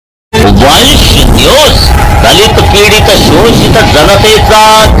दलित पीडित शोषित जनतेचा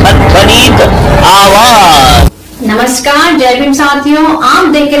खनखनीत आवाज। नमस्कार, जय भीम साथियों, आप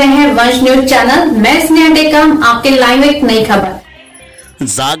देख रहे हैं वंश न्यूज चैनल। मैं स्नेहा टेकम, आपके लाइव एक नई खबर।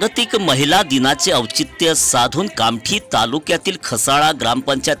 जागतिक महिला दिनाचे औचित्य साधून कामठी तालुक्यातील खसाळा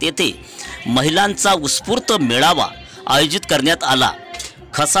ग्रामपंचायत येथे महिलांचा उत्स्फूर्त मेळावा आयोजित करण्यात आला।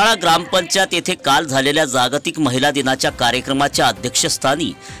 खसाळा ग्रामपंचायत येथे काल झालेल्या जागतिक महिला दिनाच्या कार्यक्रमाच्या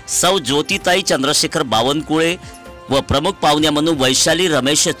अध्यक्षस्थानी सौ ज्योतिताई चंद्रशेखर बावनकुळे व प्रमुख पाहुण्या म्हणून वैशाली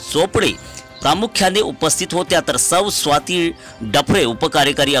रमेश चोपडे प्रामुख्याने उपस्थित होत्या, तर सौ स्वाती डफरे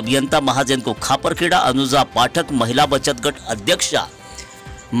उपकार्यकारी अभियंता महाजनको खापरखेडा, अनुजा पाठक महिला बचत गट अध्यक्षा,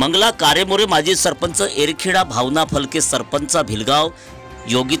 मंगला कारेमोरे माजी सरपंच एरखेडा, भावना फलके सरपंच भिलगाव,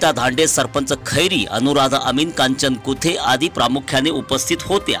 योगिता धांडे सरपंच खैरी, अनुराधा अमीन, कांचन कुथे आदी प्रामुख्याने उपस्थित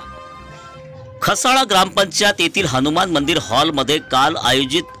होत्या। खसाळा ग्रामपंचायत येथील हनुमान मंदिर हॉलमध्ये काल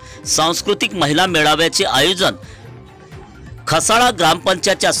आयोजित सांस्कृतिक महिला मेळाव्याचे आयोजन खसाळा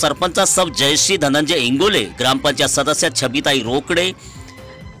ग्रामपंचायतच्या सरपंच सौ जयश्री धनंजय इंगोले, ग्रामपंचायत सदस्य छबिताई रोकडे,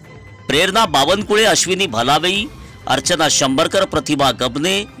 प्रेरणा बावनकुळे, अश्विनी भलावेई, अर्चना शंभरकर, प्रतिभा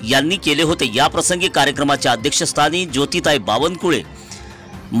गबने यांनी केले होते। या प्रसंगी कार्यक्रमाच्या अध्यक्षस्थानी ज्योतिताई बावनकुळे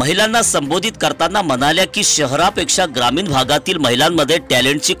महिलांना संबोधित करताना म्हणाल्या की शहरापेक्षा ग्रामीण भागातील महिलांमध्ये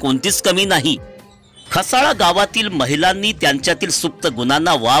टॅलेंटची कोणतीच कमी नाही। खसाळा गावातील महिलांनी त्यांच्यातील सुप्त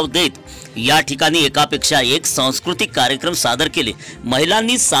गुणांना वाव देत या ठिकाणी एकापेक्षा एक सांस्कृतिक कार्यक्रम सादर केले।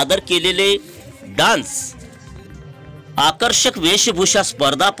 महिलांनी सादर केलेले डान्स, आकर्षक वेशभूषा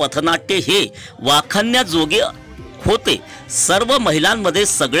स्पर्धा, पथनाट्य हे वाखाणण्याजोगे होते। सर्व महिलांमध्ये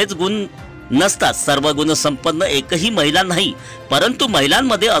सगळेच गुण नसतात, सर्व गुण संपन्न एकही महिला नाही, परंतु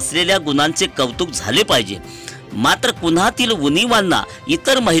महिलांमध्ये असलेल्या गुणांचे कौतुक झाले पाहिजे। मात्र कुणातील उणिवांना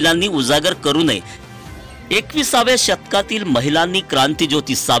इतर महिलांनी उजागर करू नये। 21व्या शतकातील महिलांनी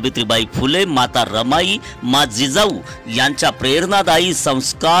क्रांतिज्योती सावित्रीबाई फुले, माता रमाई, मा जिजाऊ यांच्या प्रेरणादायी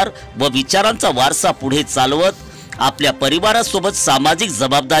संस्कार व विचारांचा वारसा पुढे चालवत आपल्या परिवारासोबत सामाजिक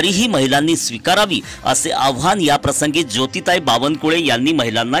जबाबदारीही महिलांनी स्वीकारावी, असे आवाहन या प्रसंगी ज्योतिताई बावनकुळे यांनी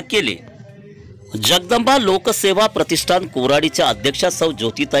महिलांना केले। जगदंबा लोकसेवा प्रतिष्ठान कोराडीच्या अध्यक्षा सौ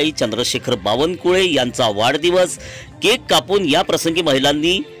ज्योतिताई चंद्रशेखर बावनकुळे यांचा वाढदिवस केक कापून या प्रसंगी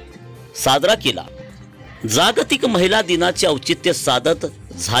महिलांनी साजरा केला। जागतिक महिला दिनाचे औचित्य साधत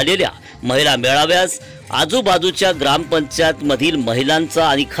झालेल्या महिला मेळाव्यास आजूबाजूच्या ग्रामपंचायत मधील महिलांचा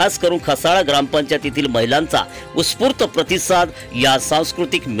आणि खास करून खसाळा ग्रामपंचायतीतील महिलांचा उत्स्फूर्त प्रतिसाद या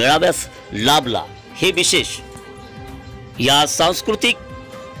सांस्कृतिक मेळाव्यास लाभला। हे विशेष। या सांस्कृतिक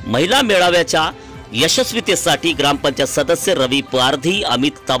महिला मेळाव्याच्या यशस्वीतेसाठी ग्रामपंचायत सदस्य रवी पारधी,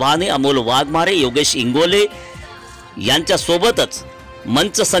 अमित तभाने, अमोल वाघमारे, योगेश इंगोले यांच्या सोबतच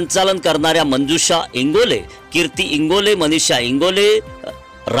मंच संचालन करणाऱ्या मंजुषा इंगोले, कीर्ती इंगोले, मनीषा इंगोले,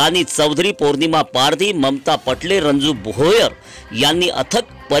 राणी चौधरी, पौर्णिमा पारधी, ममता पटले, रंजू भोयर यांनी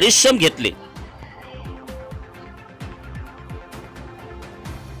अथक परिश्रम घेतले।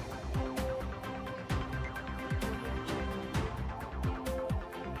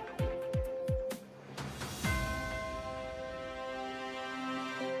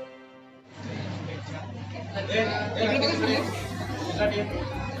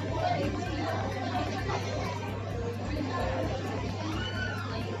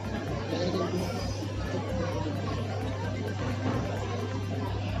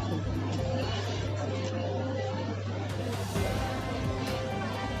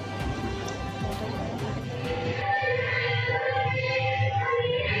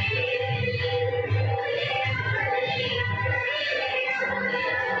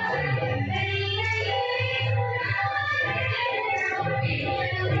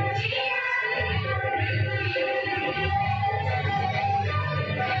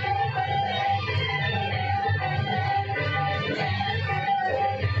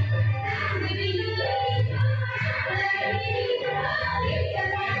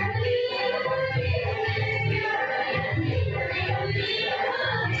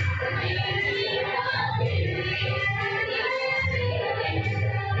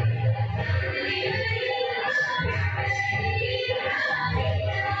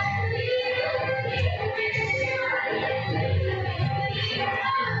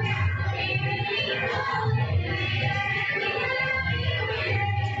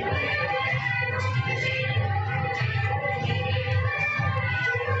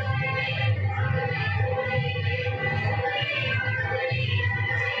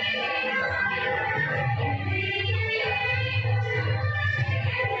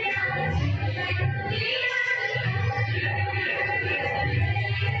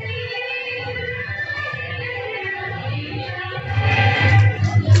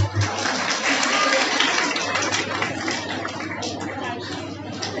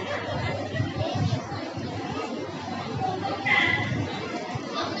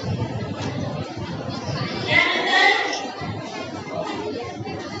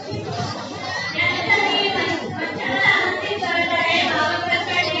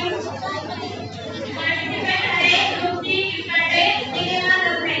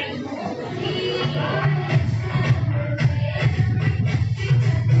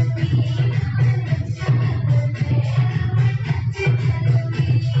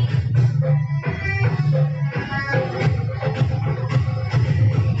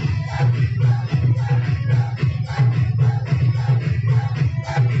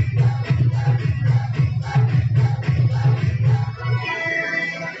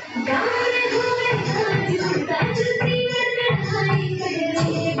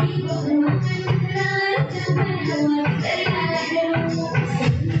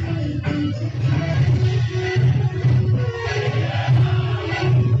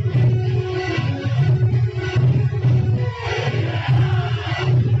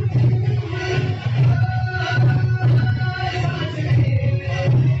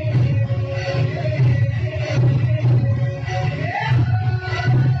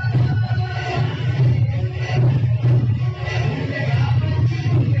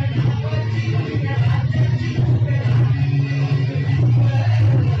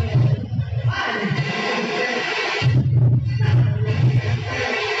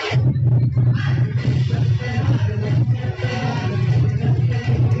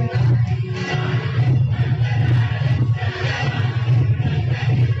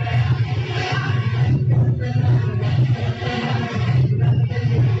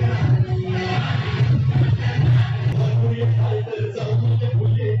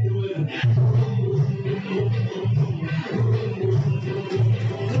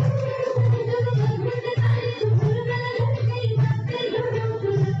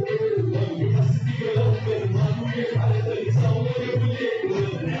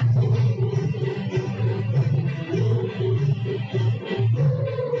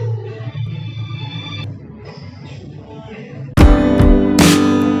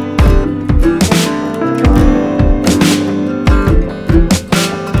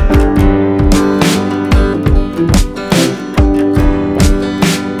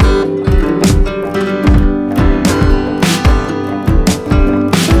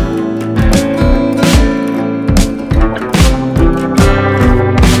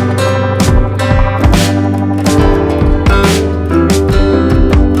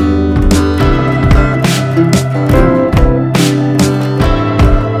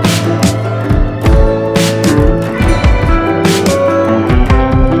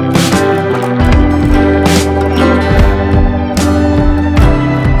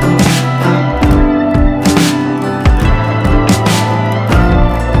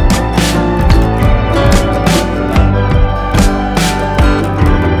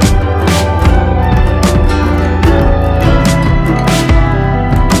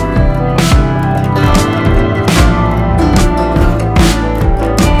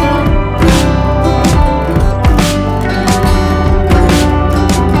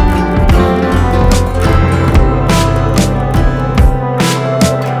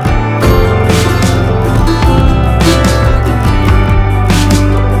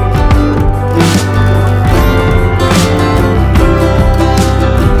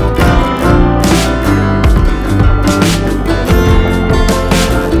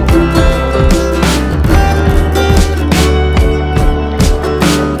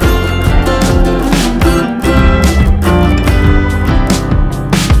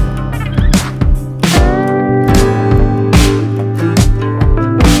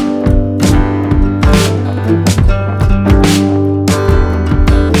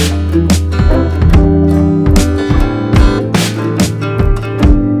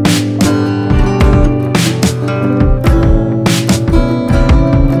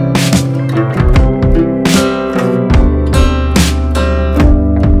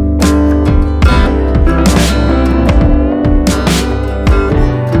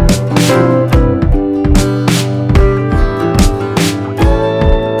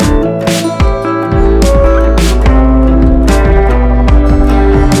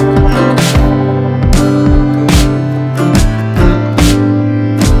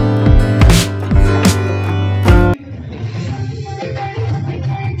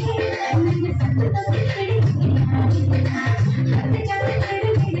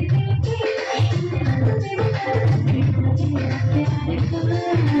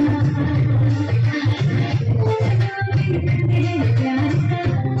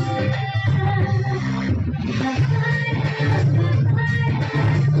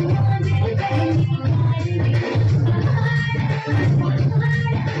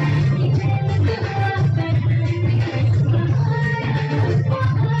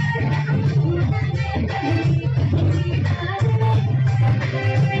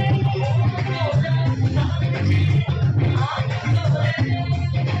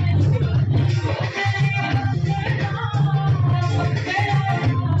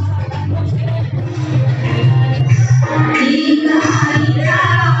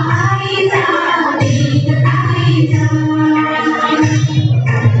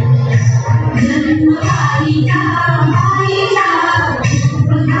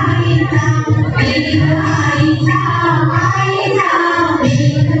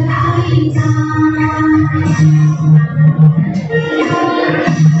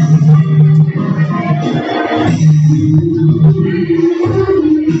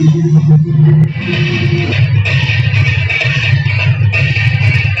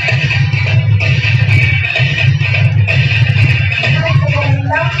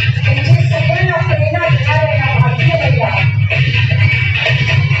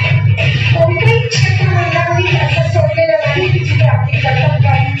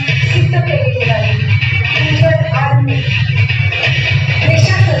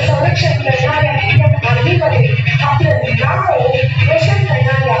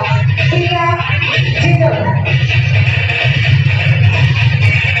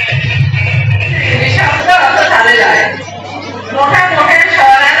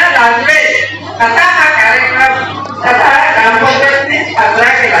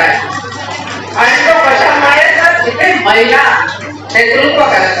 महिला नेतृत्व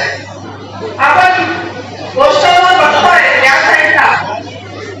करत आहे. आपण गोष्टीवर बघतोय त्या साईडला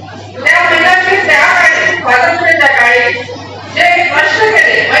त्या महिलांनी त्याकाळी स्वातंत्र्याच्या काळी जे कष्ट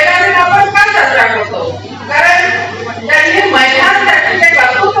केले महिलांनी आपण का साजरा करतो? कारण त्यांनी महिलांसाठी जे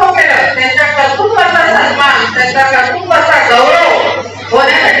कर्तृत्व केलं त्यांच्या कर्तृत्वाचा सन्मान त्यांच्या कर्तृत्वाचा गौरव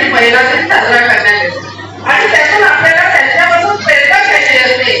होण्यासाठी महिलांनी साजरा करण्यात येतो आणि त्यातून आपल्याला त्यांच्यापासून प्रेरणा घ्यायची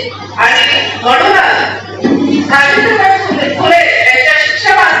असते आणि म्हणूनच सावित्रीबाई फुले यांच्या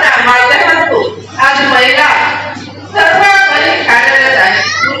शिक्षणाच्या माध्यमातून आज महिला सर्व कार्यरत आहे.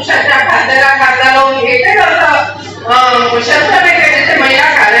 पुरुषाच्या खांद्याला खांदा लावून एकच असं शस्त्र केल्याचे महिला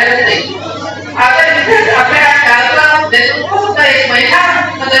कार्यरत नाही. आता इथेच आपल्या गावाला नेतृत्व सुद्धा एक महिला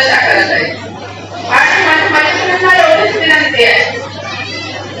सदस्य करत आहे आणि माझ्या एवढीच विनंती आहे.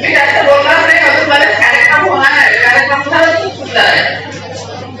 मी जास्त बोलणार नाही, अजून बरेच कार्यक्रम होणार आहे, कार्यक्रम खूप सुंदर आहे,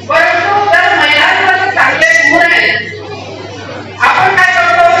 परंतु जर महिलांमध्ये चांगले गुण आहेत. आपण काय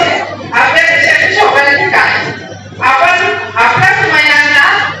करतो? आपल्या देशाची शोभायात्रा काय? आपण आपल्याच महिलांना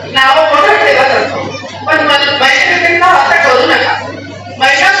नाव मोठं ठेवत असतो, पण मैत्रिणींना असं करू नका.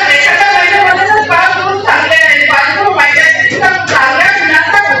 महिला एखाद्या महिन्यामध्ये 5 गुण चांगले आहेत, 5 गुण पाहिजे, चांगल्या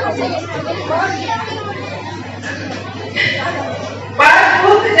गुणांचा करतो. 5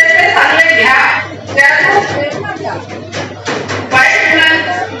 गुण ज्याचे चांगले घ्या, त्यातून वाईट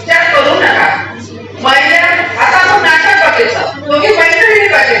गुणांचा करू नका. महिला आता आपण नाटक बघितलं, दोघी मैत्रिणी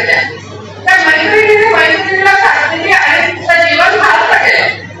बघितल्या, त्या मैत्रिणीला सांगितली आणि तिचं जीवन भार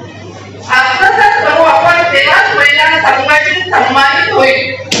केलं. असं जर करू आपण तेव्हाच महिला सन्मानित होईल.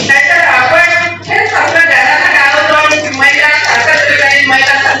 नाहीतर आपण हे सगळं ज्ञानाला गाव जाऊन महिला स्वातंत्र्य नाही,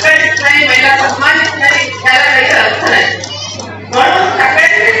 महिला संघटित नाही, महिला सन्मानित नाही, त्याला काही अर्थ नाही. म्हणून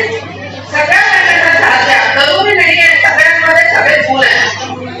सगळ्या महिलांना साथ द्या. जरुरी नाहीये सगळ्यांमध्ये सगळे गुण आहे.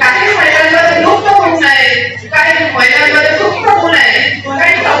 काही महिलांमध्ये युक्त गुण आहे, काही महिलांमध्ये सुप्त गुण आहे,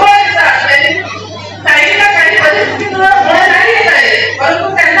 काही सबळ येतात, काही ना काही परिस्थितीमुळे गुण नाही येत आहे,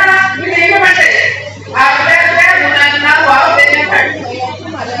 परंतु त्यांना मी नेहमी म्हणते आपल्या त्या गुणांना वाव देण्यासाठी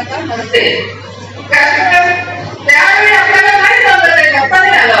नसते. त्यावेळी आपल्याला नाही जमत आहे, धप्पा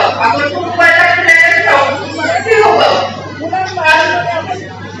नाही आलं, आपण खूप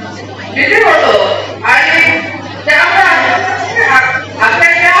भीती होतो आणि त्यामुळे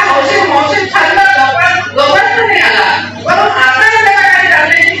आपल्या त्या हौशी छंद गमत नाही आला. म्हणून आता त्याला काही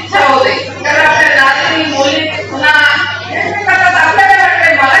करण्याची इच्छा होते, कारण आपल्या नाती मुली पुन्हा आपल्याला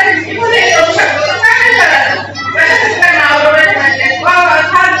वाटते मला मी पण हे करू शकतो तर काय नाही करायचं, कशासाठी नाव जोडायचे म्हणजे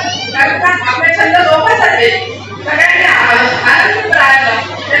छान आपले छंद जोपासायचे. सगळ्यांनी आनंदित राहायला,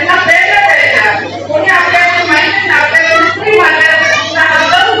 त्यांना प्रेरणा द्यायच्या. कोणी आपल्याला माहिती आपल्याला स्त्री मानल्या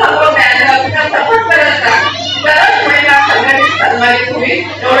सपोर्ट करायचा, तरच महिला संघटित सन्मानित होईल.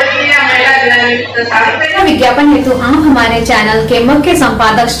 एवढं मी या महिला दिनानिमित्त सांगते. विज्ञापन हेतु आप हमारे चैनल के मुख्य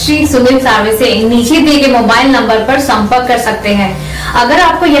संपादक श्री सुनील सावे से नीचे दिए गए मोबाइल नंबर पर संपर्क कर सकते हैं। अगर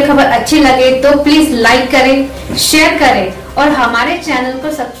आपको यह खबर अच्छी लगे तो प्लीज लाइक करें, शेयर करें और हमारे चैनल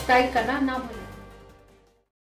को सब्सक्राइब करना ना भूलें।